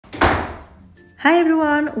Hi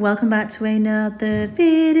everyone, welcome back to another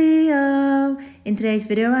video. In today's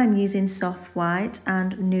video I'm using soft white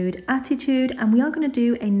and nude attitude, and we are going to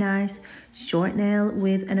do a nice short nail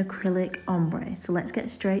with an acrylic ombre. So let's get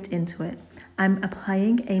straight into it. I'm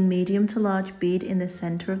applying a medium to large bead in the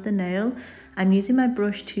center of the nail. I'm using my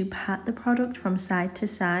brush to pat the product from side to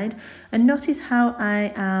side, and notice how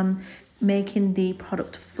I am making the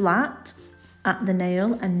product flat at the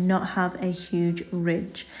nail and not have a huge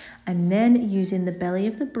ridge. I'm then using the belly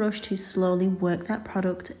of the brush to slowly work that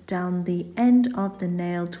product down the end of the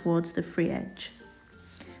nail towards the free edge.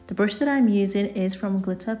 The brush that I'm using is from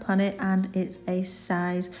Glitterplanet and it's a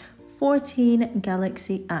size 14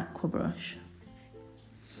 Galaxy Aqua brush.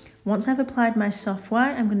 Once I've applied my soft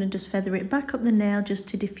white, I'm going to just feather it back up the nail just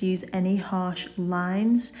to diffuse any harsh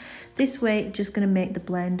lines. This way, it's just going to make the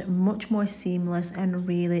blend much more seamless and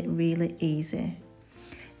really easy.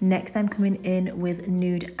 Next, I'm coming in with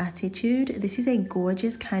Nude Attitude. This is a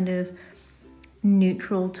gorgeous kind of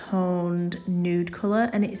neutral toned nude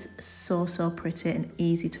colour, and it's so pretty and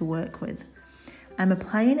easy to work with. I'm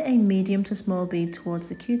applying a medium to small bead towards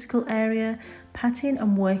the cuticle area, patting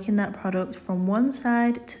and working that product from one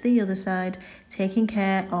side to the other side, taking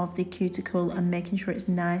care of the cuticle and making sure it's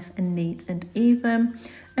nice and neat and even,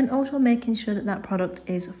 and also making sure that that product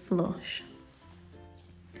is flush.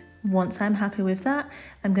 Once I'm happy with that,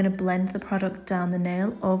 I'm going to blend the product down the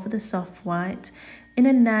nail over the soft white in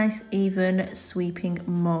a nice even sweeping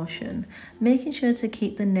motion, making sure to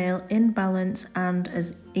keep the nail in balance and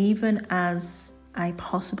as even as I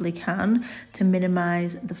possibly can to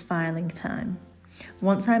minimize the filing time.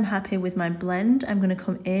 Once I'm happy with my blend, I'm going to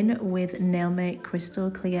come in with Nailmate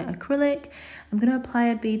Crystal Clear Acrylic. I'm going to apply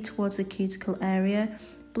a bead towards the cuticle area,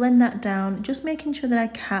 blend that down, just making sure that I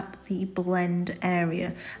cap the blend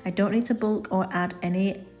area. I don't need to bulk or add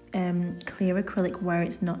any clear acrylic where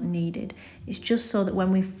it's not needed. It's just so that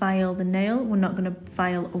when we file the nail, we're not going to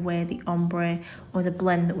file away the ombre or the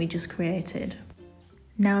blend that we just created.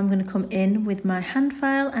 Now I'm going to come in with my hand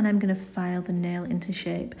file and I'm going to file the nail into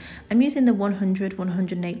shape. I'm using the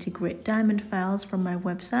 100-180 grit diamond files from my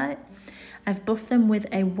website. I've buffed them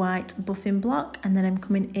with a white buffing block, and then I'm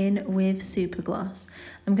coming in with super gloss.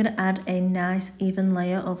 I'm going to add a nice even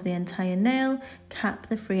layer over the entire nail, cap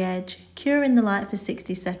the free edge, cure in the light for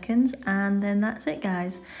 60 seconds, and then that's it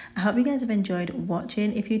guys. I hope you guys have enjoyed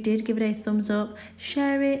watching. If you did, give it a thumbs up,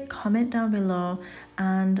 share it, comment down below,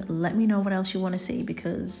 and let me know what else you want to see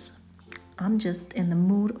because I'm just in the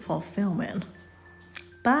mood for filming.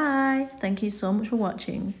 Bye! Thank you so much for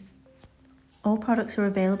watching. All products are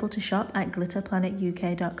available to shop at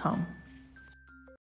glitterplanetuk.com.